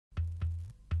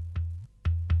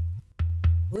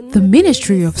The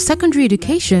Ministry of Secondary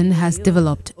Education has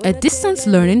developed a distance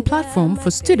learning platform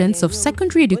for students of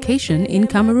secondary education in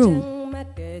Cameroon.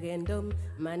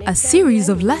 A series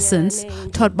of lessons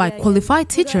taught by qualified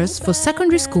teachers for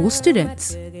secondary school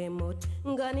students.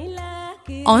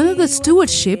 Under the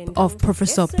stewardship of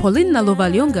Professor Pauline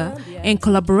Nalovalyonga, in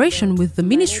collaboration with the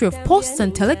Ministry of Posts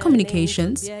and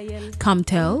Telecommunications,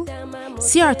 Camtel,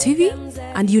 CRTV,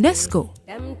 and UNESCO.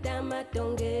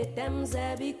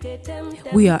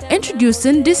 We are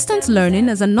introducing distance learning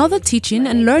as another teaching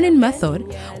and learning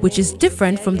method which is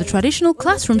different from the traditional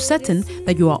classroom setting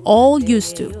that you are all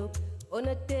used to.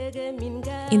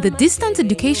 In the distance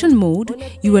education mode,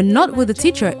 you are not with the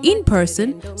teacher in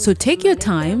person, so take your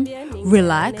time,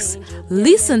 relax,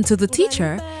 listen to the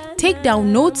teacher, take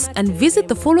down notes and visit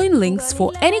the following links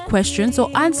for any questions or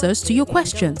answers to your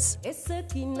questions.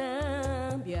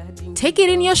 Take it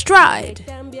in your stride.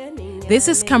 This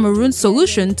is Cameroon's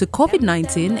solution to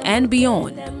COVID-19 and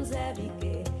beyond.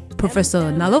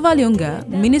 Professor Nalovalyonga,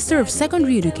 Minister of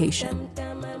Secondary Education.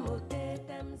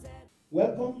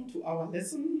 Welcome to our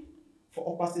lesson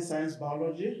for Upper Science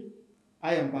Biology.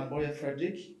 I am Banboye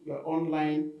Frederick, your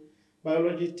online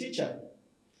biology teacher.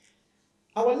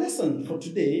 Our lesson for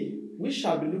today, we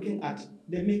shall be looking at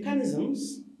the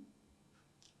mechanisms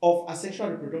of asexual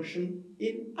reproduction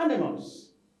in animals.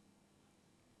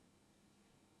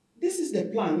 This is the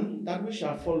plan that we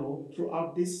shall follow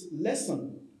throughout this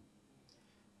lesson.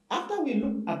 After we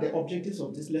look at the objectives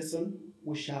of this lesson,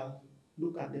 we shall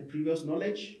look at the previous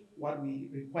knowledge, what we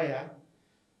require,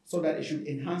 so that it should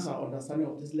enhance our understanding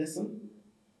of this lesson.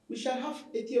 We shall have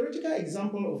a theoretical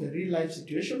example of a real-life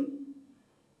situation.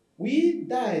 We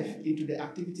dive into the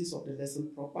activities of the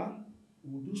lesson proper.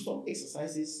 We will do some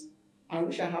exercises, and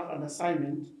we shall have an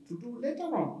assignment to do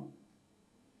later on.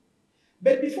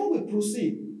 But before we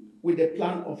proceed with the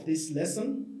plan of this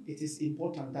lesson, it is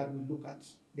important that we look at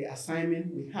the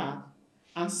assignment we have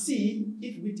and see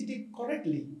if we did it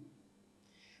correctly.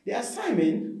 The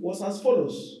assignment was as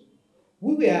follows.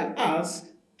 We were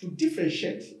asked to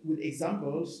differentiate with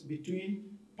examples between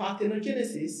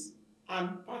parthenogenesis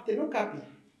and parthenocopy.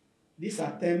 These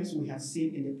are terms we have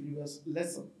seen in the previous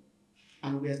lesson,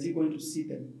 and we are still going to see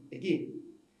them again.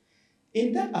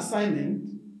 In that assignment,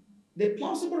 the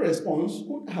plausible response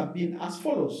could have been as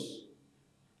follows.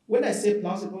 When I say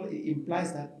plausible, it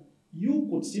implies that you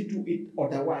could still do it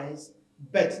otherwise,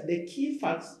 but the key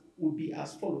facts would be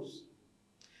as follows.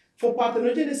 For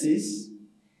parthenogenesis,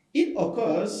 it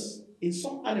occurs in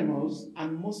some animals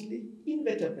and mostly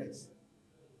invertebrates.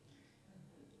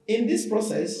 In this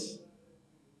process,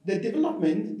 the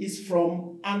development is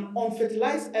from an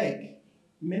unfertilized egg,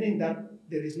 meaning that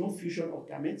there is no fusion of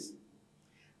gametes,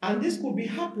 and this could be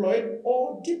haploid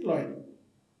or diploid.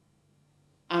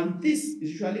 And this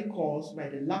is usually caused by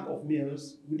the lack of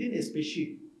males within a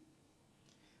species.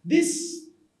 This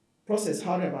process,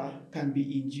 however, can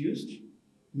be induced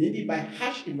maybe by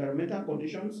harsh environmental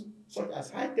conditions such as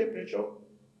high temperature,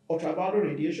 ultraviolet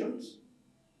radiations,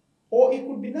 or it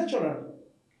could be natural.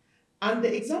 And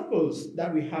the examples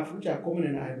that we have which are common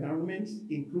in our environment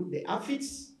include the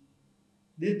aphids,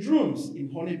 the drones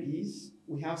in honeybees,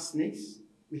 we have snakes,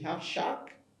 we have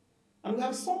shark, and we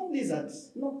have some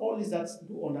lizards. Not all lizards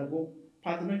do undergo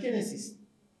parthenogenesis.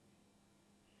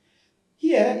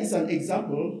 Here is an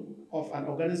example of an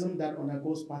organism that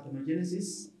undergoes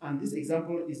parthenogenesis, and this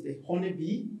example is the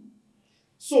honeybee.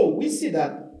 So we see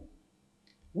that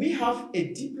we have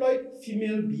a diploid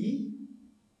female bee,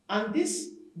 and this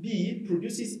bee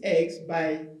produces eggs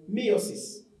by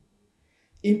meiosis,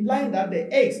 implying that the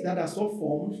eggs that are so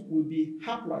formed will be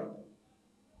haploid.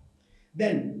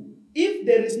 Then, if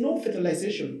there is no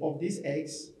fertilization of these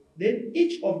eggs, then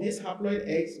each of these haploid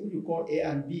eggs, which we call A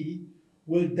and B,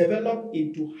 will develop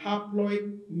into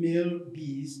haploid male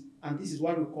bees, and this is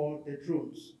what we call the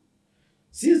drones.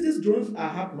 Since these drones are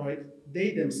haploid,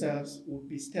 they themselves will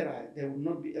be sterile. They will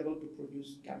not be able to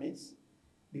produce gametes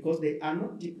because they are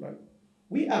not diploid.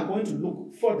 We are going to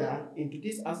look further into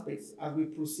these aspects as we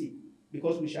proceed,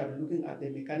 because we shall be looking at the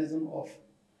mechanism of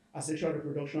asexual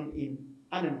reproduction in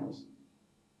animals.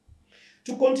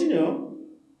 To continue,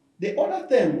 the other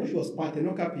term, which was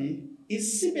parthenocopy,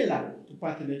 is similar to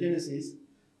parthenogenesis,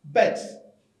 but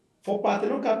for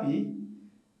parthenocopy,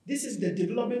 this is the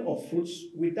development of fruits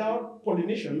without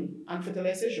pollination and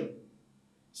fertilization.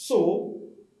 So,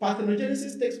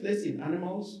 parthenogenesis takes place in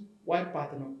animals, while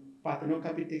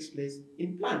parthenocopy takes place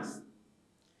in plants.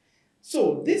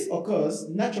 So, this occurs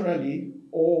naturally,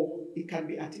 or it can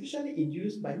be artificially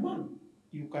induced by man.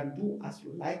 You can do as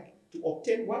you like to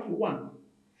obtain what you want.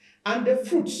 And the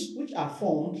fruits which are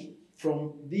formed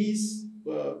from this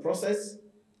process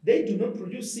They do not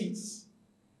produce seeds.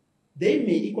 They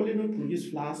may equally not produce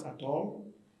flowers at all.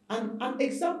 And an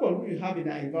example we have in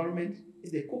our environment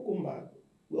is the cucumber.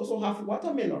 We also have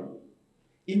watermelon,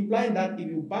 implying that if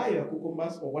you buy your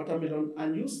cucumbers or watermelon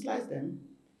and you slice them,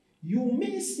 you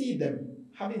may see them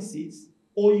having seeds,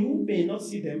 or you may not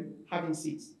see them having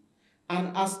seeds.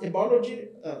 And as a biology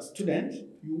student,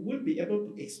 you will be able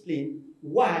to explain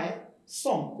why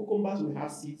some cucumbers will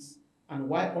have seeds and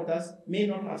why others may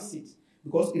not have seeds,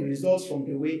 because it results from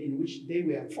the way in which they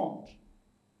were formed.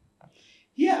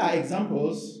 Here are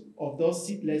examples of those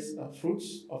seedless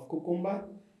fruits of cucumber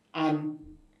and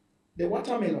the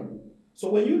watermelon.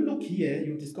 So when you look here,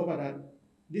 you discover that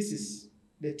this is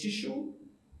the tissue.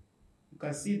 You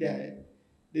can see the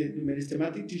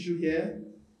meristematic tissue here.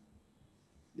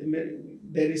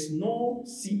 There is no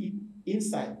seed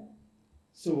inside.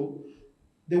 So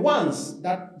the ones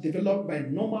that develop by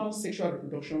normal sexual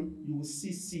reproduction, you will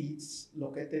see seeds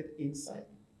located inside.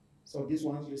 So these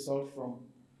ones result from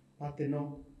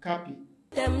parthenocarpy.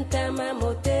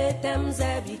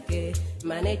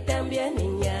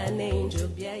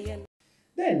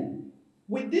 Then,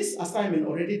 with this assignment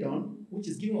already done, which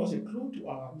is giving us a clue to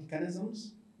our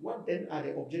mechanisms, what then are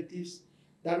the objectives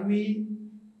that we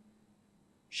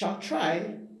shall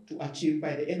try to achieve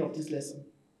by the end of this lesson?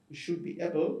 We should be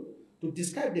able to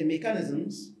describe the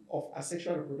mechanisms of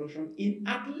asexual reproduction in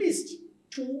at least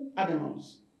 2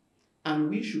 animals. And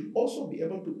we should also be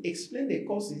able to explain the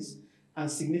causes and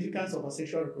significance of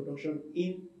asexual reproduction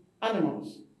in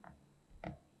animals.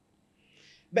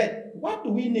 But what do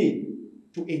we need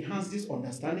to enhance this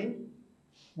understanding?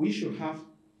 We should have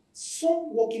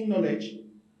some working knowledge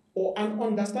or an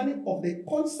understanding of the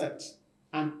concept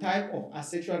and type of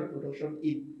asexual reproduction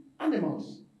in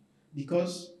animals,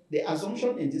 because the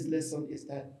assumption in this lesson is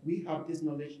that we have this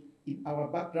knowledge in our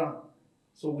background,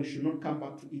 so we should not come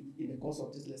back to it in the course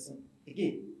of this lesson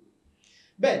again.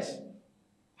 But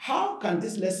how can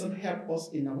this lesson help us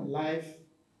in our life,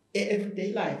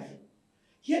 everyday life?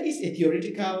 Here is a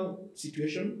theoretical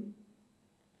situation,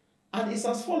 and it's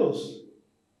as follows.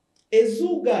 A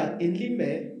zoo guard in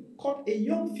Limbe caught a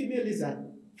young female lizard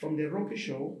from the rocky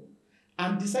shore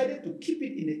and decided to keep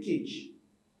it in a cage.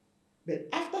 But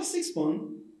after 6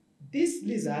 months, this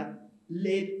lizard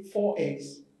laid 4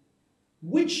 eggs,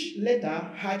 which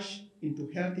later hatched into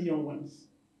healthy young ones.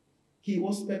 He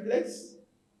was perplexed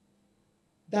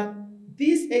that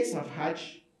these eggs have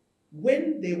hatched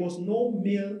when there was no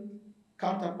male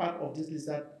counterpart of this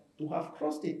lizard to have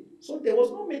crossed it. So there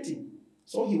was no mating.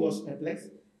 So he was perplexed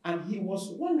and he was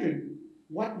wondering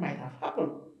what might have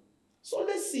happened. So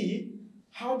let's see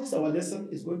how this our lesson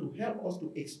is going to help us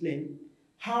to explain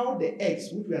how the eggs,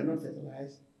 which were not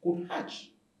fertilized, could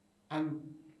hatch and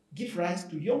give rise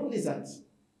to young lizards.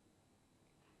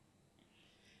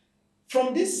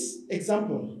 From this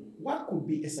example, what could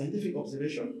be a scientific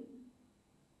observation?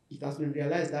 It has been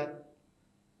realized that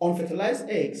unfertilized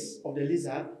eggs of the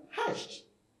lizard hatched,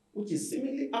 which is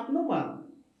seemingly abnormal.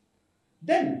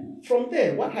 Then, from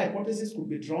there, what hypothesis could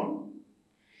be drawn?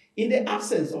 In the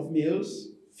absence of males,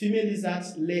 female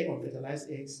lizards lay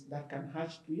unfertilized eggs that can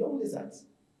hatch to young lizards.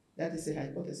 That is a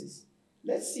hypothesis.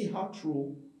 Let's see how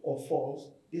true or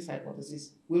false this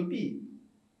hypothesis will be.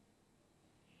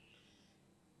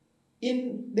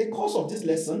 In the course of this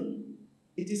lesson,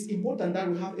 it is important that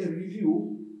we have a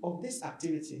review of this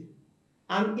activity.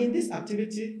 And in this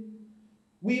activity,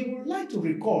 we would like to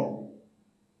recall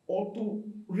or to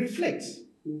reflect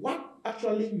what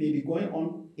actually may be going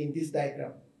on in this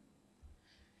diagram.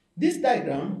 This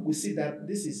diagram, we see that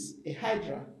this is a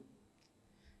hydra.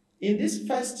 In this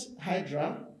first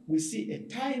hydra, we see a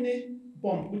tiny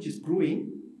bump which is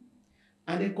growing,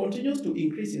 and it continues to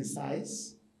increase in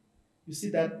size. You see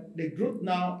that the growth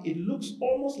now, it looks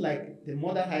almost like the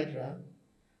mother hydra,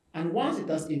 and once it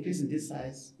has increased in this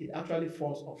size, it actually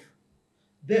falls off.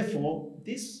 Therefore,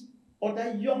 this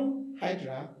other young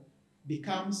hydra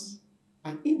becomes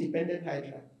an independent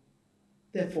hydra.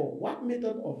 Therefore, what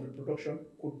method of reproduction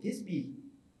could this be?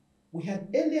 We had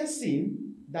earlier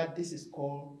seen that this is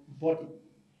called budding.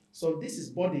 So this is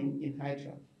budding in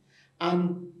hydra.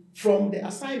 And from the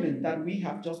assignment that we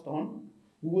have just done,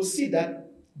 we will see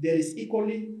that there is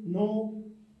equally no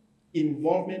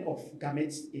involvement of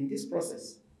gametes in this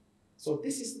process. So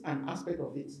this is an aspect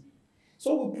of it.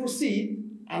 So we proceed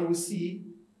and we see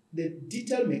the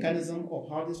detailed mechanism of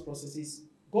how these processes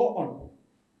go on.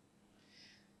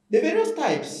 The various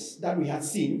types that we had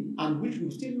seen, and which we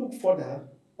will still look further,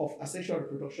 of asexual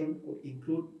reproduction could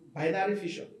include binary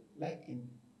fission, like in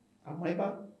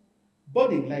amoeba,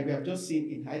 budding, like we have just seen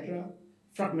in hydra,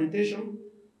 fragmentation,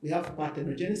 we have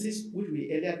parthenogenesis, which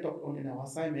we earlier talked on in our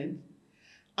assignment,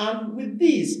 And with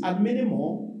these and many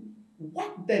more,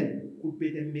 what then could be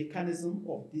the mechanism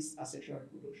of this asexual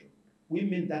reproduction? We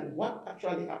mean that what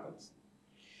actually happens?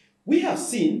 We have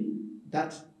seen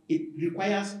that it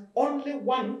requires only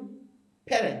one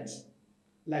parent,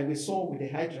 like we saw with the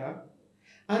hydra,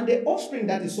 and the offspring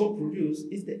that is so produced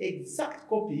is the exact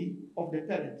copy of the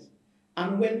parent.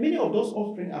 And when many of those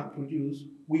offspring are produced,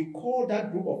 we call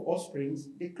that group of offsprings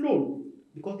the clone,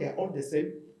 because they are all the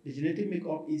same. The genetic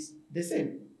makeup is the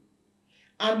same.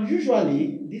 And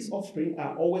usually, these offspring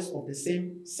are always of the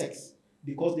same sex,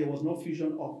 because there was no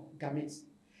fusion of gametes,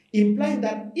 implying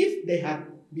that if they had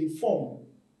been formed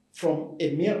from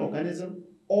a male organism,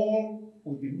 all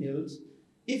would be males.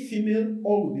 If female,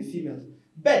 all would be females.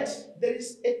 But there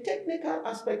is a technical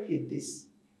aspect in this,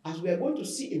 as we are going to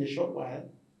see in a short while,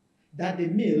 that the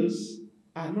males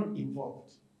are not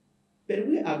involved. But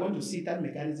we are going to see that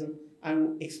mechanism and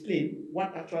will explain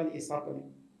what actually is happening.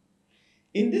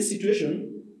 In this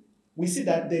situation, we see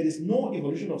that there is no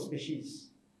evolution of species,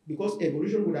 because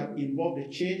evolution would have involved a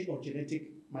change of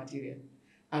genetic material.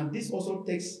 And this also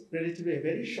takes relatively a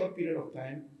very short period of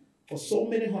time for so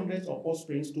many hundreds of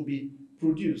offsprings to be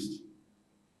produced.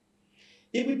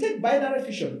 If we take binary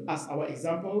fission as our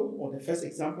example, or the first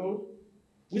example,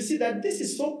 we see that this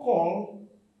is so-called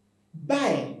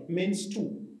bi means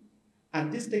two. And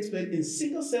this takes place in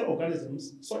single-cell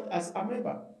organisms such as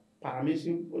amoeba,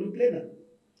 Paramecium polyplana.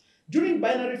 During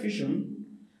binary fission,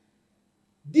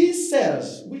 these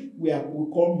cells, which we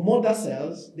call mother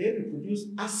cells, they reproduce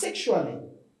asexually.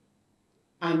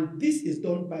 And this is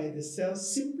done by the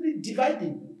cells simply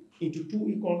dividing into two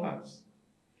equal halves.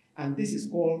 And this is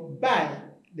called bi.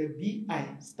 The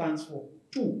BI stands for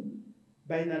two,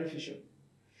 binary fission.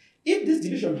 If this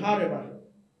division, however,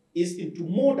 is into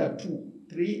more than 2,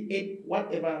 3, 8,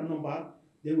 whatever number,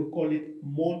 then we call it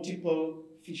multiple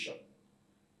fission.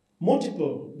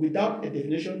 Multiple, without a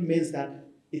definition, means that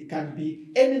it can be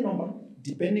any number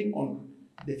depending on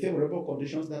the favorable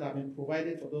conditions that have been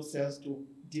provided for those cells to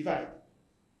divide.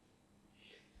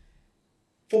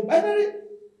 For binary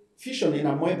fission in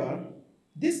amoeba,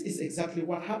 this is exactly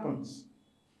what happens.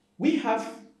 We have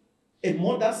a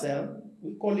mother cell,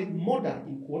 we call it mother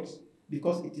in quotes,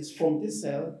 because it is from this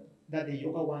cell that the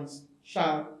younger ones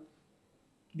shall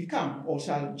become or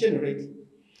shall generate.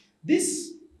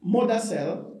 This mother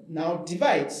cell now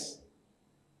divides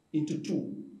into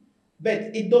two,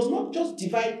 but it does not just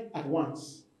divide at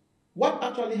once. What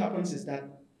actually happens is that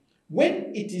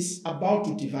when it is about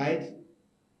to divide,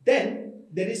 then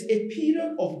there is a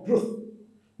period of growth,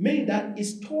 meaning that it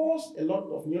stores a lot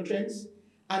of nutrients,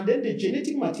 and then the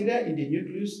genetic material in the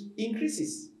nucleus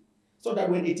increases, so that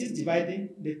when it is dividing,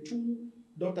 the two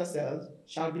daughter cells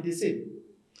shall be the same.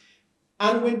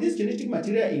 And when this genetic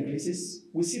material increases,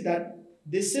 we see that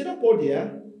the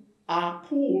pseudopodia are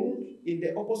pulled in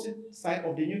the opposite side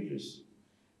of the nucleus,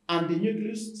 and the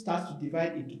nucleus starts to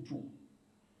divide into two.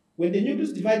 When the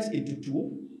nucleus divides into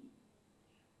two,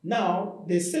 now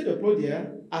the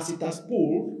pseudopodia, as it has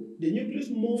pulled, the nucleus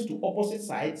moves to opposite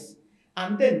sides,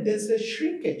 and then there's a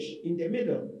shrinkage in the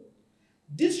middle.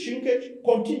 This shrinkage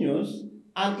continues,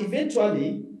 and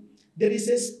eventually there is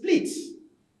a split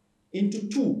into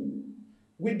two.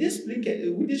 With this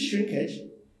shrinkage,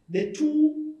 the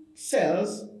two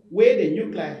cells where the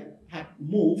nuclei had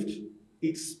moved,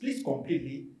 it splits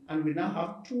completely, and we now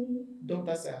have two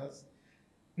daughter cells.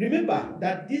 Remember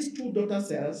that these two daughter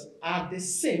cells are the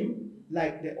same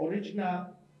like the original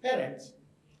parent,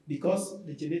 because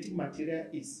the genetic material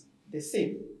is the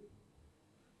same.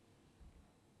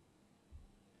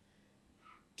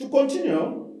 To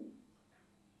continue,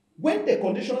 when the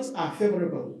conditions are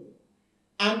favorable,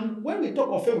 and when we talk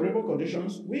of favorable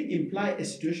conditions, we imply a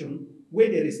situation where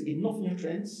there is enough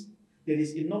nutrients, there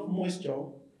is enough moisture,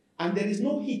 and there is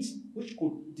no heat which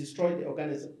could destroy the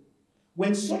organism.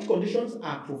 When such conditions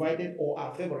are provided or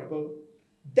are favorable,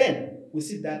 then we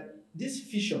see that this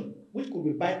fission, which could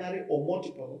be binary or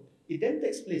multiple, it then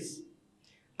takes place.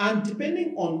 And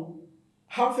depending on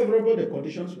how favorable the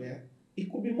conditions were,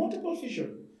 it could be multiple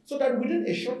fission. So that within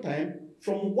a short time,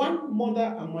 from one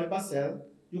mother amoeba cell,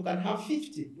 you can have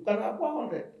 50, you can have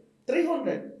 100,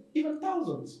 300, even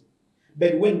thousands.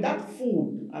 But when that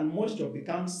food and moisture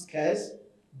becomes scarce,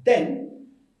 then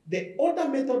the other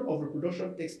method of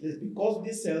reproduction takes place. Because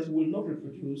these cells will not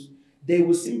reproduce, they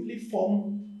will simply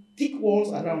form thick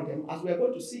walls around them, as we are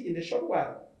going to see in a short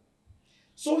while.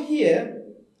 So here,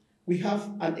 we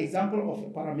have an example of a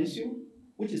paramecium,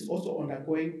 which is also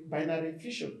undergoing binary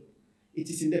fission. It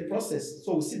is in the process.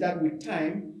 So we see that with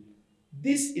time,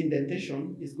 this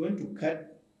indentation is going to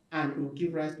cut, and it will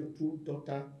give rise to two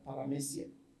daughter paramecium.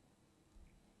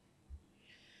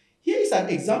 Here is is an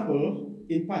example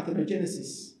in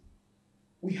parthenogenesis.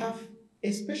 We have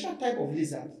a special type of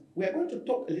lizard. We are going to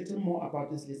talk a little more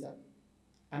about this lizard,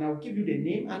 and I'll give you the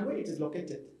name and where it is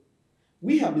located.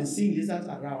 We have been seeing lizards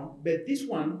around, but this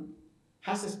one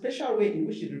has a special way in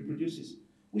which it reproduces.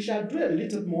 We shall dwell a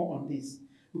little more on this,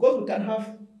 because we can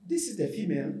have, this is the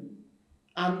female,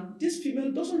 and this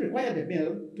female doesn't require the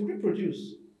male to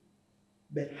reproduce.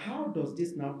 But how does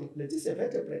this now take place? This is a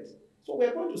vertebrate. So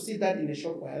we're going to see that in a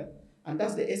short while, and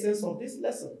that's the essence of this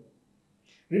lesson.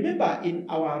 Remember, in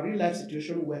our real-life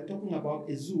situation, we're talking about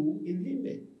a zoo in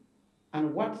Limbe,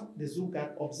 and what the zoo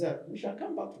guard observed. We shall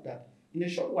come back to that in a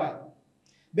short while.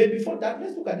 But before that,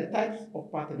 let's look at the types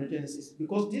of parthenogenesis,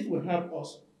 because this will help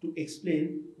us to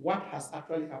explain what has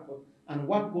actually happened and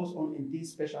what goes on in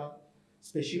this special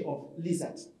species of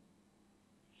lizards.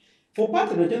 For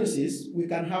parthenogenesis, we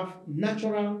can have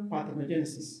natural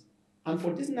parthenogenesis. And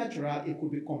for this natural, it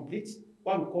could be complete,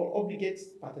 what we call obligate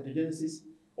parthenogenesis,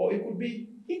 or it could be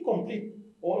incomplete,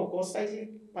 or what we call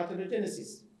cyclic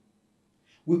parthenogenesis.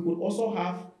 We could also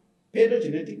have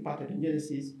pedogenetic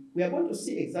parthenogenesis. We are going to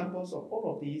see examples of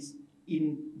all of these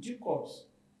in due course.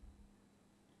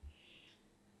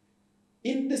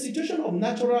 In the situation of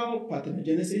natural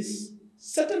parthenogenesis,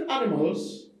 certain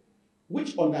animals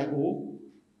which undergo,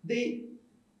 they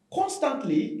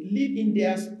constantly live in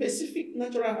their specific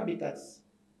natural habitats.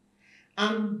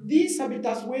 And these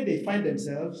habitats where they find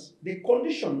themselves, the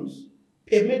conditions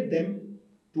permit them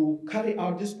to carry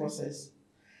out this process.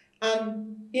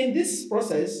 And in this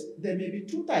process, there may be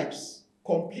two types,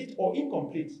 complete or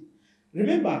incomplete.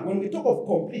 Remember, when we talk of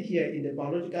complete here in the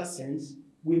biological sense,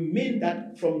 we mean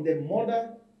that from the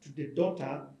mother to the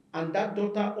daughter, and that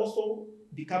daughter also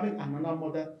becoming another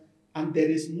mother, and there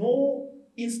is no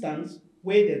instance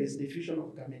where there is diffusion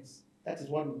of gametes. That is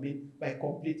what we mean by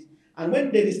complete. And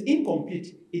when there is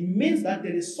incomplete, it means that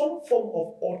there is some form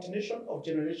of alternation of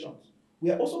generations.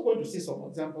 We are also going to see some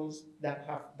examples that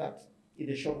have that in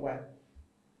a short while.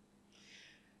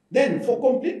 Then, for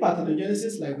complete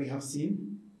parthenogenesis, like we have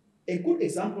seen, a good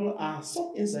example are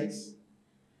some insects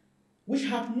which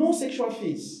have no sexual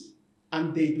phase,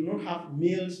 and they do not have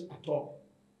males at all,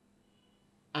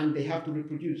 and they have to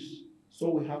reproduce. So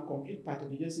we have complete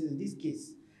parthenogenesis in this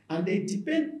case, and they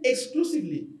depend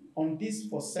exclusively on this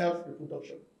for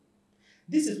self-reproduction.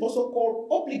 This is also called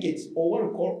obligate, or what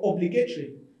we call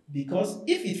obligatory, because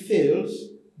if it fails,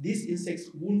 these insects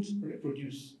won't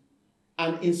reproduce.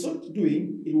 And in so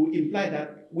doing, it will imply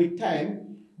that with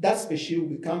time, that species will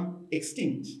become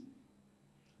extinct.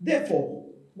 Therefore,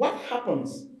 what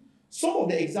happens? Some of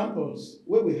the examples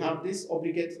where we have this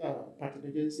obligate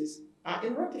parthenogenesis are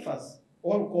in rotifers,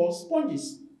 or what we call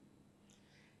sponges.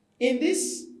 In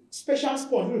this special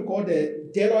sponge, we call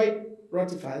the deloid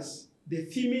rotifers, the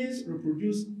females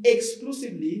reproduce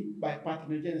exclusively by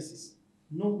parthenogenesis,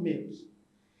 no males.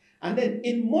 And then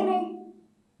in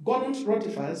monogonous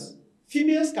rotifers,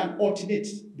 females can alternate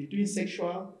between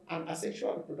sexual and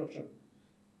asexual reproduction,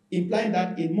 implying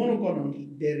that in monogonous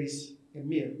there is a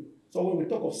male. So when we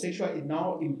talk of sexual, it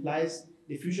now implies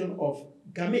the fusion of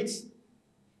gametes.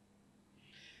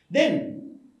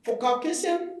 Then, for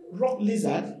Caucasian rock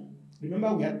lizard,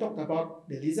 remember we had talked about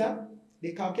the lizard,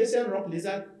 the Caucasian rock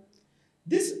lizard.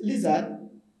 This lizard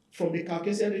from the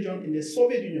Caucasian region in the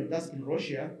Soviet Union, that's in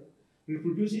Russia,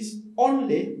 reproduces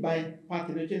only by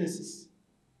parthenogenesis.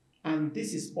 And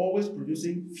this is always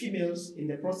producing females in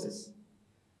the process.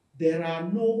 There are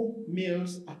no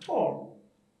males at all.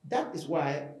 That is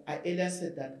why I earlier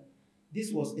said that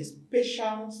this was a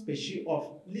special species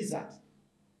of lizard.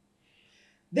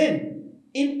 Then,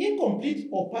 in incomplete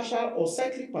or partial or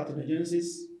cyclic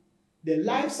parthenogenesis, the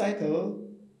life cycle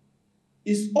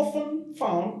is often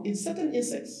found in certain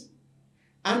insects.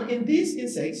 And in these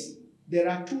insects, there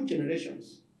are two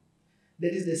generations.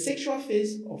 There is the sexual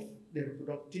phase of the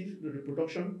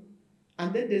reproduction,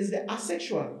 and then there is the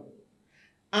asexual.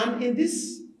 And in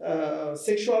this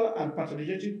sexual and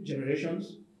parthenogenetic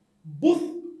generations, both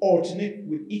alternate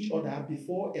with each other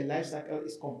before a life cycle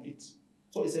is complete.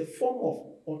 So it's a form of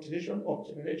alternation of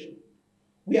generation.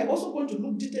 We are also going to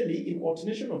look detailedly in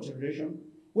alternation of generation,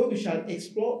 where we shall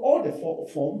explore all the four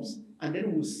forms, and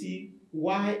then we'll see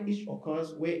why each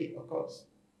occurs, where it occurs.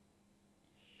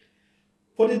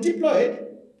 For the diploid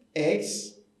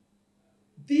eggs,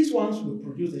 these ones will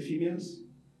produce the females,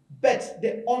 but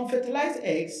the unfertilized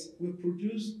eggs will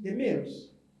produce the males.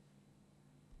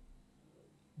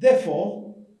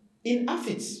 Therefore, in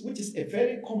aphids, which is a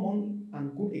very common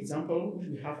and good example which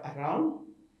we have around,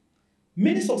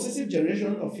 many successive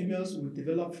generations of females will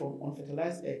develop from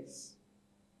unfertilized eggs.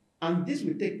 And this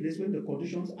will take place when the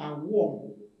conditions are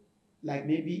warm. like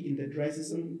maybe in the dry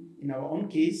season, in our own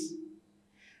case.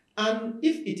 And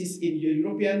if it is in the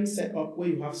European setup where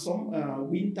you have some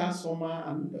winter, summer,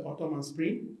 and autumn and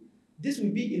spring, this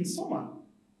will be in summer,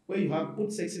 where you have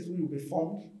both sexes will be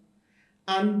formed.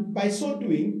 And by so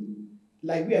doing,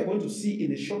 like we are going to see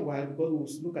in a short while, because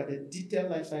we'll look at the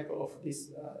detailed life cycle of this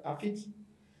aphid,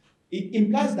 it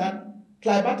implies that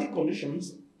climatic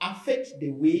conditions affect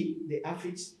the way the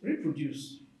aphids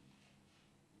reproduce.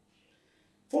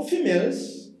 For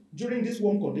females, during these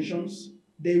warm conditions,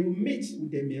 they will mate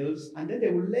with the males and then they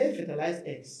will lay fertilized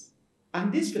eggs.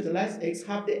 And these fertilized eggs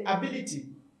have the ability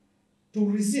to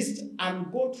resist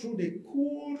and go through the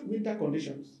cool winter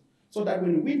conditions, so that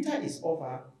when winter is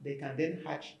over, they can then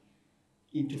hatch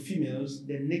into females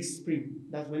the next spring.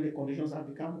 That's when the conditions have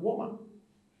become warmer.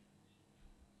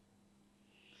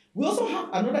 We also have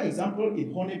another example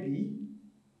in honeybee.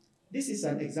 This is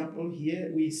an example here.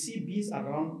 We see bees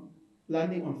around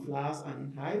landing on flowers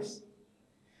and in hives.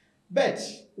 But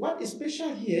what is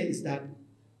special here is that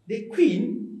the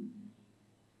queen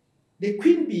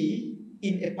bee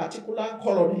in a particular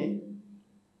colony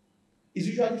is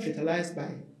usually fertilized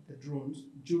by the drones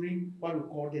during what we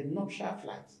call the nuptial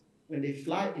flight. When they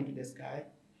fly into the sky,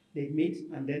 they mate,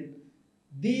 and then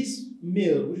these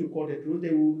male, which we call the drones,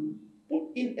 they will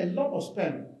put in a lot of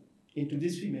sperm into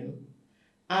this female.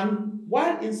 And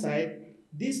while inside,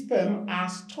 these sperm are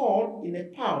stored in a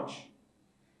pouch,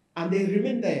 and they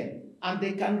remain there. And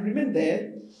they can remain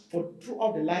there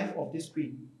throughout the life of this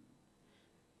queen.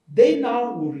 They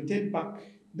now will return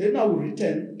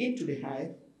into the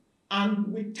hive,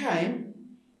 and with time,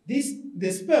 the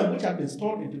sperm which have been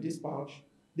stored into this pouch,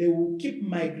 they will keep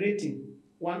migrating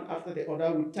one after the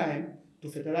other with time to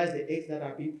fertilize the eggs that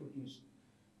are being produced,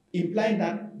 implying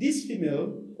that this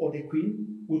female or the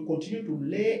queen will continue to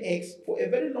lay eggs for a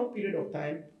very long period of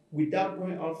time without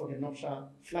going out for the nuptial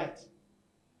flight.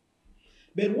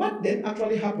 But what then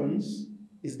actually happens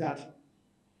is that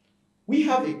we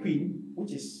have a queen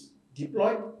which is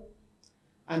diploid,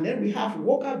 and then we have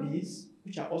worker bees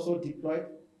which are also diploid,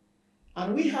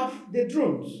 and we have the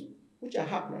drones which are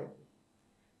haploid.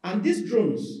 And these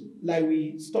drones, like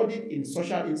we studied in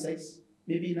social insects,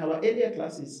 maybe in our earlier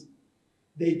classes,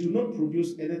 they do not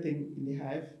produce anything in the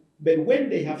hive, but when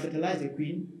they have fertilized a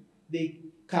queen, they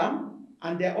come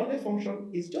and their only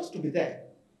function is just to be there.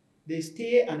 They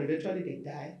stay and eventually they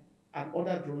die, and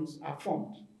other drones are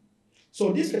formed.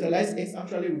 So these fertilized eggs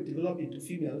actually will develop into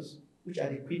females, which are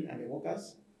the queen and the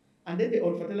workers. And then the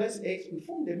unfertilized eggs will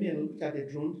form the male, which are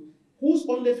the drones, whose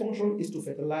only function is to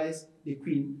fertilize the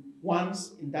queen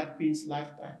once in that queen's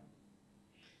lifetime.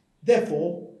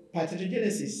 Therefore,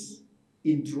 parthenogenesis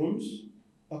in drones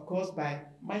occurs by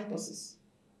mitosis,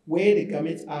 where the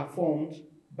gametes are formed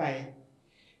by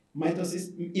mitosis,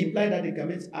 implying that the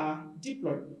gametes are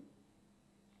diploid.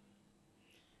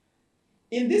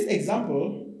 In this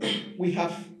example, we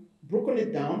have broken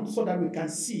it down so that we can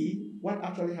see what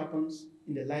actually happens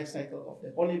in the life cycle of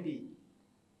the honeybee.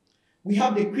 We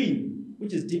have the queen,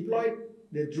 which is diploid,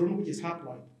 the drone, which is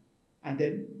haploid, and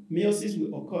then meiosis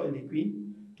will occur in the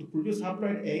queen to produce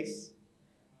haploid eggs.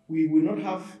 We will not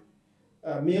have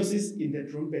meiosis in the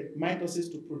drone, but mitosis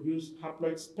to produce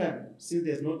haploid sperm, since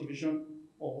there's no division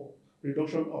or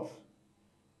reduction of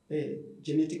the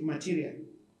genetic material.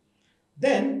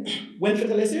 Then, when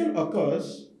fertilization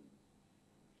occurs,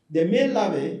 the male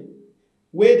larvae,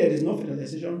 where there is no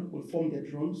fertilization, will form the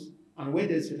drones, and where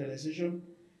there is fertilization,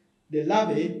 the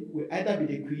larvae will either be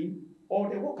the queen or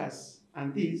the workers,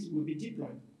 and these will be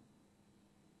diploid.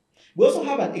 We also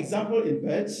have an example in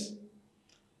birds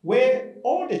where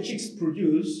all the chicks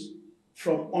produced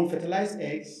from unfertilized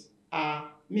eggs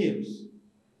are males,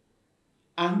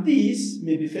 and these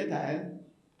may be fertile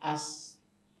as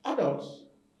adults.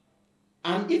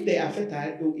 And if they are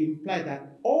fertile, it will imply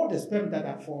that all the sperm that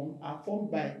are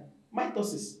formed by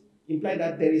mitosis, imply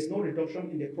that there is no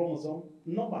reduction in the chromosome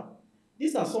number.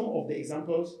 These are some of the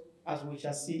examples, as we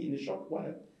shall see in a short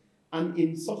while, and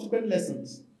in subsequent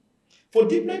lessons. For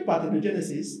diploid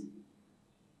parthenogenesis,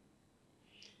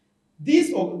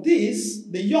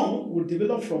 the young will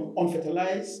develop from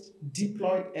unfertilized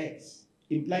diploid eggs,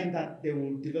 implying that they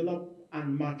will develop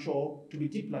and mature to be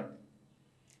diploid.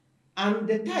 And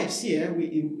the types here, we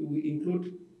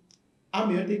include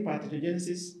amniotic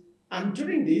parthenogenesis, and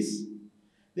during this,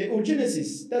 the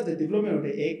oogenesis, that's the development of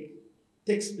the egg,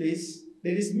 takes place.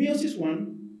 There is meiosis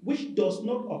 1, which does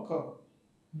not occur,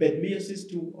 but meiosis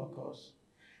 2 occurs.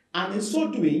 And in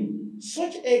so doing,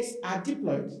 such eggs are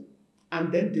diploid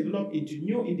and then develop into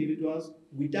new individuals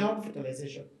without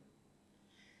fertilization.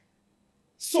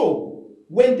 So,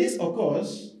 when this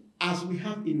occurs, as we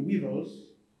have in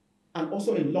weevils, and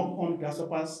also in longhorn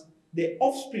grasshoppers, the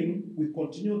offspring will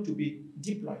continue to be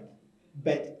diploid,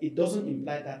 but it doesn't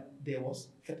imply that there was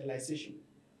fertilization.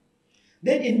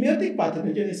 Then in meiotic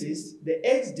parthenogenesis, the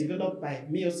eggs develop by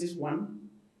meiosis 1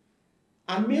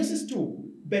 and meiosis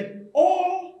 2, but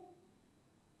all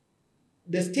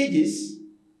the stages,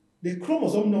 the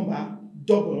chromosome number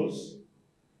doubles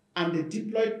and the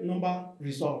diploid number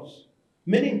resolves,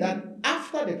 meaning that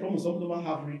after the chromosome number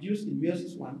have reduced in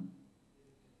meiosis 1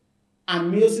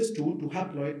 and meiosis 2 to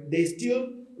haploid, they still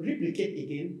replicate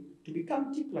again to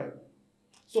become diploid.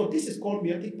 So this is called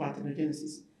meiotic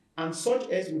parthenogenesis, and such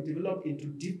eggs will develop into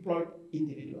diploid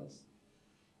individuals.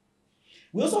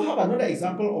 We also have another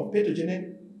example of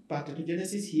pathogenic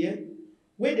parthenogenesis here,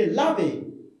 where the larvae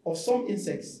of some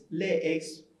insects lay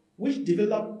eggs which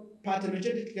develop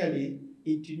parthenogenetically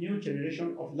into new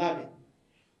generation of larvae.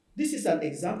 This is an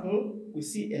example. We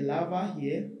see a larva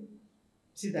here.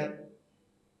 See that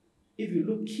if you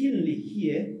look keenly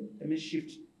here, let me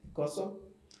shift the cursor,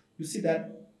 you see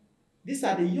that these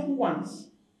are the young ones,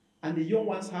 and the young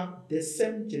ones have the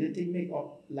same genetic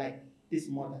makeup like this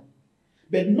mother.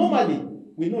 But normally,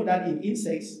 we know that in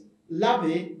insects,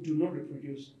 larvae do not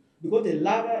reproduce because the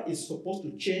larva is supposed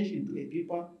to change into a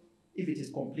pupa if it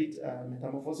is complete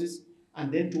metamorphosis,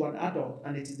 and then to an adult,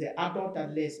 and it is the adult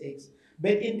that lays eggs.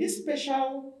 But in this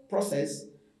special process,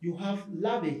 you have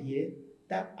larvae here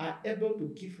that are able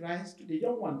to give rise to the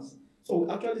young ones. So we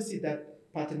actually see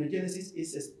that parthenogenesis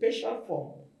is a special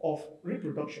form of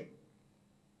reproduction.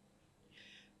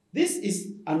 This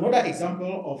is another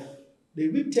example of the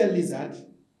whiptail lizard.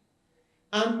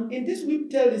 And in this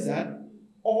whiptail lizard,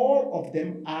 all of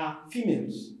them are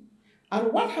females.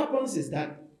 And what happens is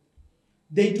that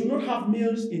they do not have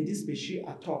males in this species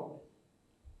at all.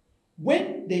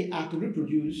 When they are to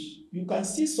reproduce, you can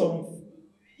see some,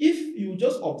 if you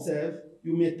just observe,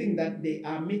 you may think that they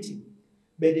are mating,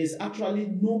 but there's actually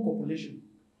no copulation.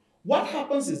 What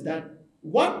happens is that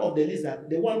one of the lizards,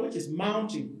 the one which is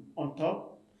mounting on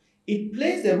top, it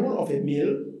plays the role of a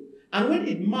male, and when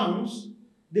it mounts,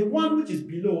 the one which is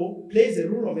below plays the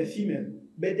role of a female,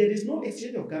 but there is no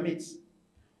exchange of gametes.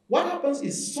 What happens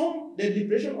is the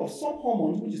liberation of some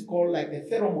hormones, which is called like the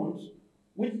pheromones,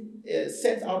 which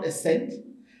sends out a scent,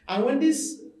 and when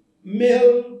this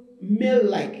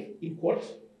male-like, in quotes,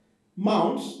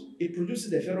 mounts, it produces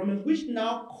the pheromones, which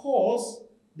now cause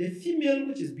the female,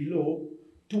 which is below,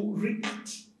 to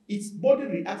react. Its body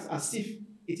reacts as if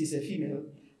it is a female,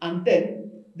 and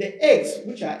then the eggs,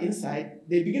 which are inside,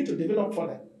 they begin to develop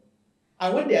further.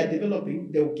 And when they are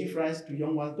developing, they will give rise to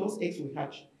young ones. Those eggs will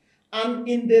hatch. And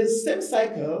in the same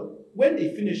cycle, when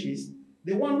it finishes,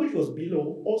 the one which was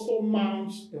below also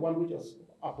mounts the one which was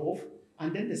above,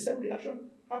 and then the same reaction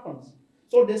happens.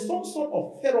 So there's some sort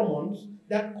of pheromones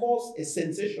that cause a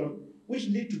sensation which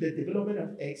lead to the development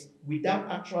of eggs without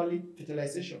actually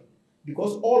fertilization,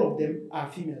 because all of them are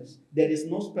females. There is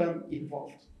no sperm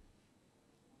involved.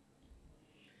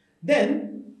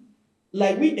 Then,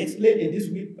 like we explained in this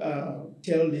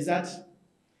whiptail lizard,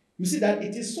 you see that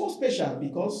it is so special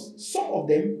because some of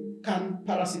them can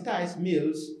parasitize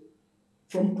males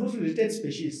from closely related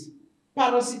species.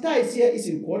 Parasitize here is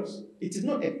in quotes. It is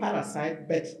not a parasite,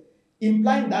 but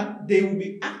implying that they will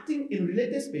be acting in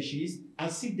related species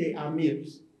as if they are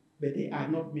males, but they are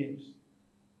not males.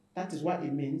 That is what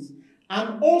it means.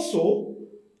 And also,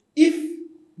 if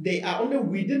they are only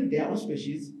within their own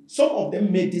species, some of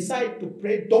them may decide to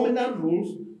play dominant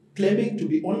roles, claiming to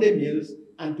be only males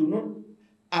and do not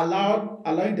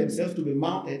allowing themselves to be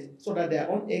mounted so that their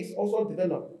own eggs also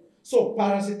develop. So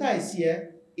parasitize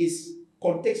here is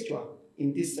contextual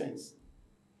in this sense.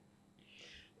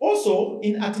 Also,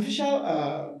 in artificial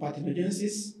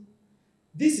parthenogenesis,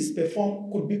 this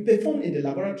could be performed in the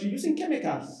laboratory using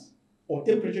chemicals or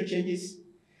temperature changes.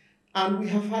 And we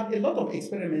have had a lot of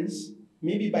experiments,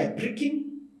 maybe by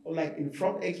pricking, or like in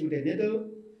frog eggs with a needle,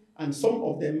 and some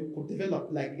of them could develop,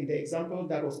 like in the example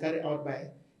that was carried out by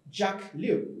Jack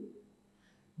Liu.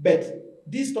 But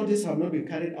these studies have not been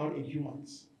carried out in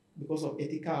humans because of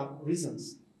ethical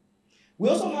reasons. We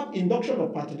also have induction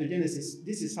of parthenogenesis.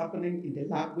 This is happening in the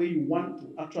lab where you want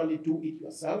to actually do it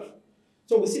yourself.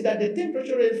 So we see that the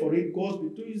temperature range for it goes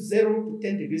between 0 to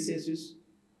 10 degrees Celsius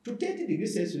to 30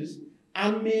 degrees Celsius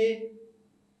and may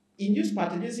induce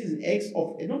parthenogenesis in eggs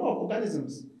of a number of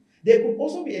organisms. There could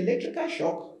also be electrical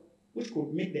shock, which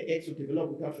could make the eggs to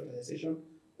develop without fertilization,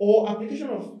 or application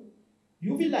of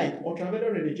UV light,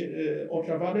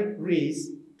 ultraviolet rays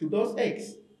to those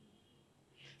eggs.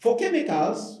 For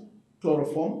chemicals,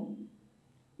 chloroform,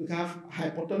 we have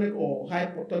hypotonic or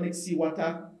hypotonic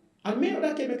seawater, and many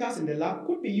other chemicals in the lab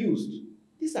could be used.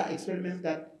 These are experiments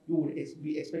that you would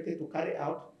be expected to carry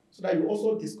out so that you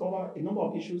also discover a number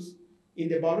of issues in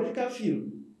the biological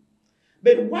field.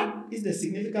 But what is the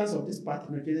significance of this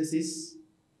parthenogenesis?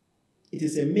 It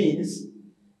is a means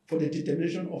for the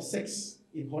determination of sex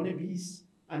in honeybees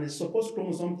and a supposed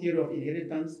chromosome theory of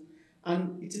inheritance,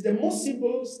 and it is the most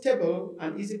simple, stable,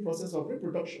 and easy process of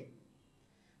reproduction.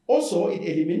 Also, it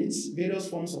eliminates various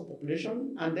forms of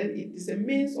population, and then it is a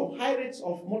means of high rates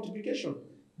of multiplication.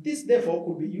 This, therefore,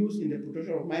 could be used in the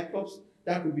production of microbes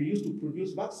that could be used to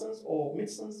produce vaccines or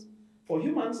medicines for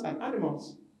humans and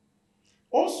animals.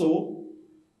 Also,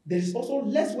 there is also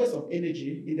less waste of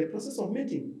energy in the process of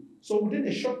mating. So within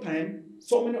a short time,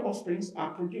 so many offspring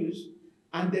are produced,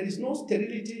 and there is no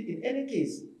sterility in any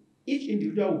case. Each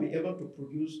individual will be able to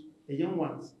produce the young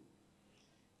ones.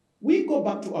 We go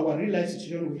back to our real-life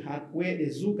situation we had where the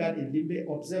zoo guard in Limbe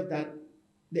observed that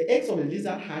the eggs of the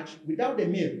lizard hatch without the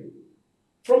male.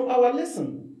 From our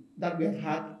lesson that we have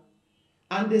had,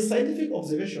 and the scientific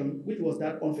observation, which was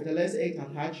that unfertilized eggs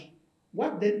had hatched,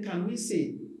 what then can we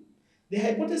say? The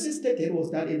hypothesis stated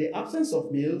was that in the absence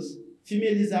of males,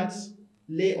 female lizards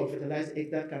lay unfertilized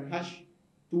eggs that can hatch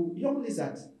to young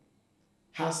lizards.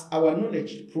 Has our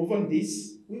knowledge proven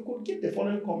this? We could give the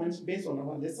following comments based on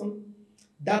our lesson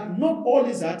that not all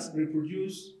lizards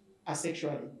reproduce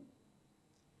asexually.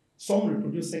 Some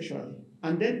reproduce sexually.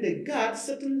 And then the guard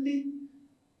certainly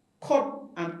caught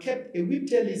and kept a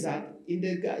whiptail lizard in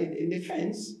the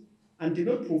fence and did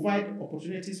not provide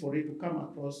opportunities for it to come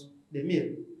across the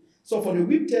male. So for the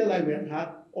whiptail like we have had,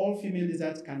 all female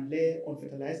lizards can lay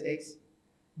unfertilized eggs,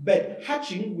 but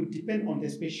hatching would depend on the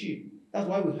species. That's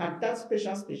why we had that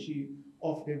special species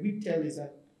of the whiptail lizard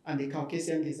and the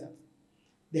Caucasian lizard.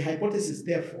 The hypothesis,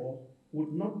 therefore,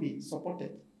 would not be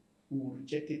supported. We will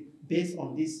reject it based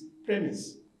on this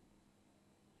premise.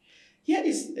 Here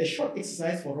is a short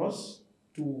exercise for us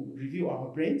to review our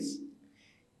brains.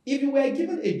 If you were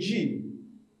given a gene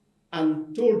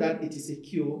and told that it is a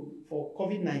cure for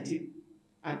COVID-19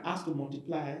 and asked to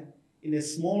multiply in a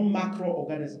small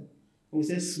macroorganism, when we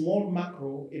say small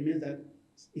macro, it means that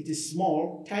it is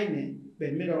small, tiny,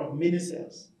 but made up of many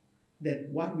cells, then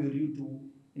what will you do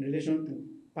in relation to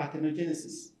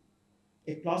parthenogenesis?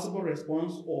 A plausible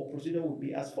response or procedure would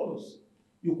be as follows.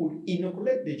 You could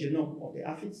inoculate the genome of the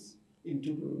aphids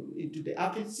into the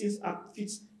aphids, since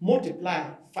aphids multiply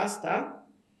faster,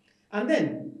 and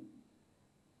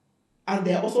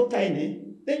they are also tiny.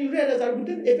 Then you realize that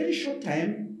within a very short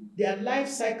time, their life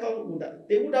cycle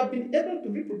they would have been able to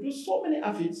reproduce so many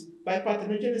aphids by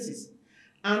parthenogenesis.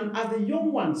 And as the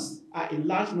young ones are in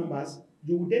large numbers,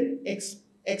 you would then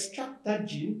extract that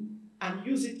gene and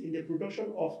use it in the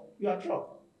production of your drug.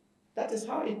 That is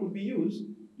how it could be used,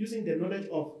 using the knowledge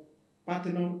of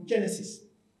parthenogenesis.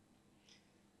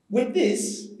 With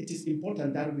this, it is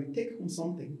important that we take home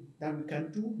something that we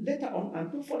can do later on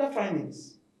and do further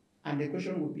findings. And the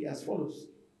question would be as follows.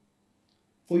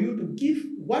 For you to give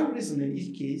one reason in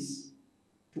each case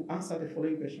to answer the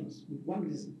following questions with one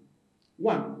reason.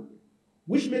 One,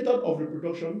 which method of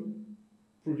reproduction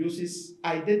produces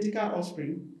identical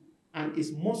offspring and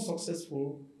is most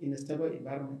successful in a stable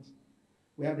environment?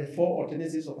 We have the four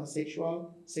alternatives of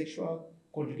asexual, sexual,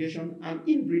 conjugation, and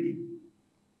inbreeding.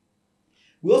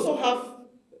 We also have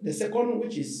the second,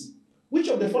 which is, which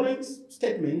of the following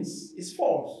statements is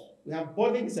false? We have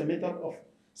budding is a method of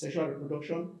sexual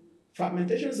reproduction,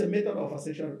 fragmentation is a method of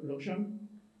asexual reproduction,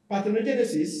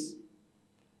 parthenogenesis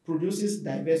produces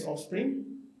diverse offspring,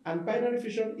 and binary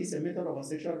fission is a method of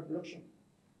asexual reproduction.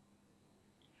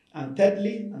 And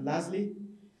thirdly, and lastly,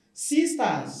 sea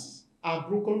stars are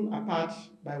broken apart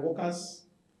by workers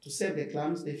to save the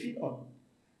clams they feed on,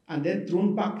 and then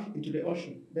thrown back into the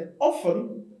ocean. But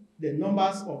often, the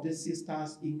numbers of the sea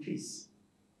stars increase.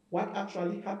 What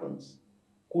actually happens?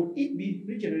 Could it be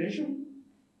regeneration?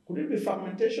 Could it be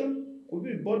fragmentation? Could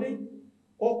it be budding?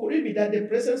 Or could it be that the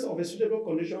presence of a suitable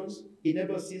conditions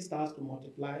enables sea stars to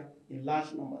multiply in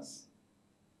large numbers?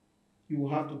 You will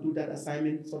have to do that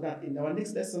assignment so that in our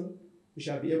next lesson, we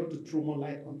shall be able to throw more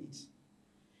light on it.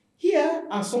 Here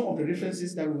are some of the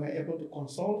references that we were able to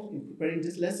consult in preparing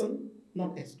this lesson,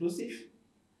 not exclusive.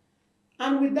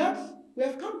 And with that, we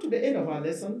have come to the end of our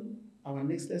lesson. Our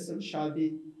next lesson shall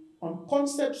be on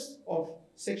concepts of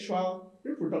sexual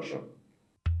reproduction.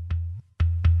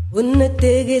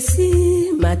 Unatege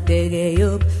si matege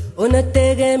yop,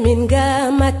 unatege minga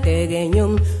matege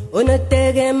nyum,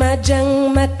 unatege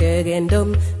majang matege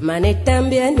ndom,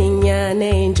 manetambia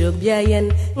ninyane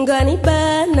injubyayen, ngani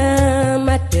bana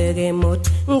matege mot,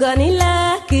 ngani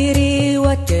lakiri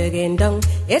watege ndong,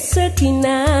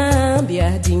 esakina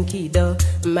bia dinkido,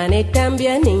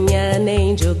 manetambia ninyane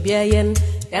injubyayen,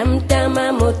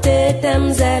 Tamtama mote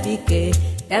tamzabike,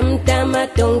 tamtama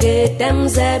tonge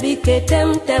tamzabike,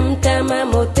 tamtama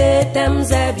mote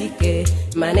tamzabike,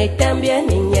 mane tambia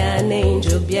ninyane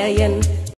injobiayen.